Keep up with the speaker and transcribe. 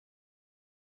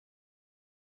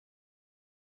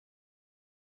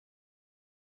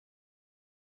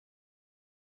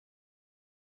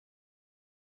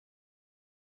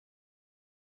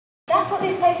That's what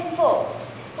this place is for.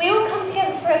 We all come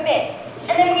together for a bit,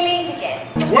 and then we leave again.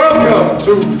 Welcome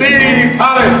to the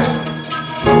Palace!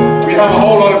 We have a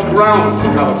whole lot of ground to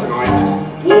cover tonight.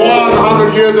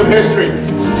 100 years of history.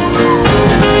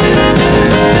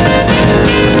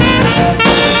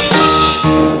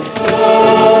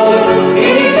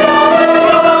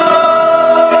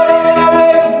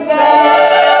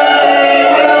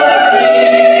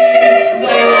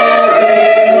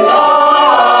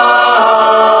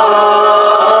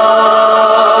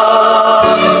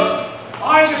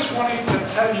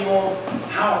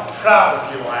 Proud of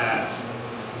you I am.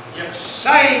 You've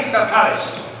saved the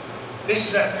palace. This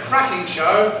is a cracking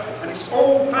show, and it's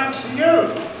all thanks to you.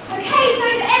 Okay, so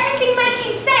is everything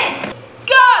making sense?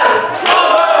 Go!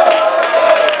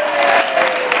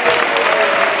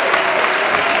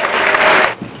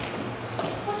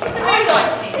 What's with the mood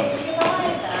lights?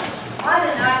 I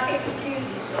don't know, I think the fuse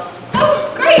is gone. Oh,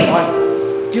 great! I've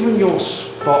given your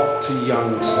spot to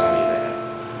young Sally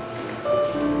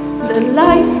there. The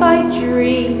life I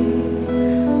dreamed,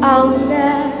 I'll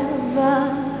never,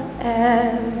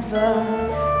 ever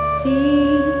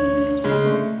see.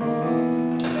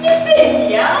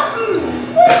 Lavinia?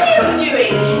 What are you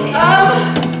doing here?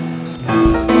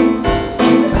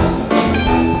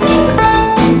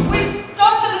 We've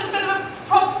got a little bit of a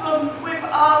problem with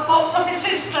our box office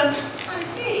system. I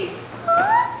see.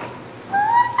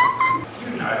 You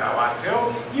know how I feel.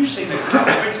 You've seen the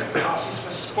coverage and classes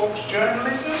for sports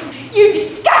journalism. You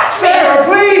disgust me! Sarah,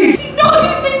 please! He's not who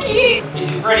you think he is! This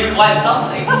is really quite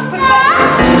something.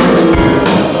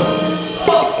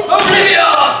 Oh, Olivia!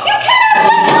 you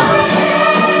cannot!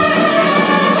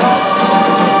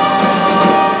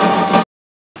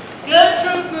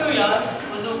 Gertrude Muyo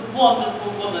was a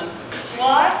wonderful woman.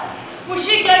 Why? Well,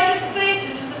 she gave us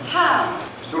theatres in the town.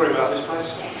 Story about this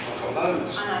place? I've got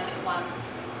loads. I know, just one.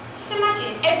 Just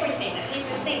imagine everything that people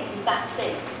have seen from that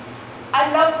seat. I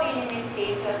love being in this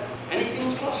theatre.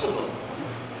 Anything's possible.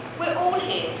 We're all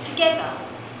here, together,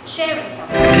 sharing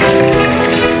something.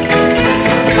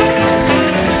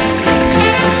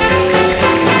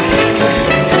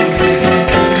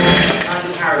 I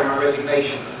can carry my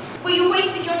resignation. Well, you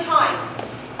wasted your time.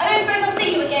 I don't suppose I'll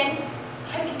see you again.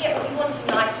 I hope you get what you want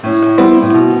tonight.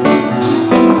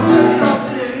 Good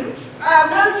afternoon.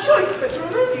 No choice but to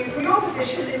remove you from your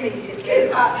position immediately.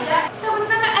 There was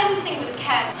never anything with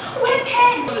Ken. Where's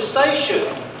Ken? For the station.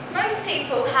 Most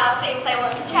people have things they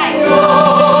want to change.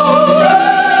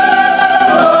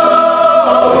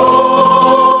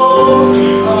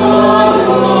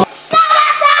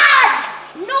 Sabotage!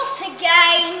 Not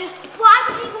again! Why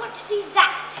would he want to do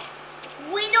that?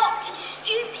 We're not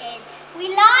stupid.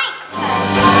 We like her.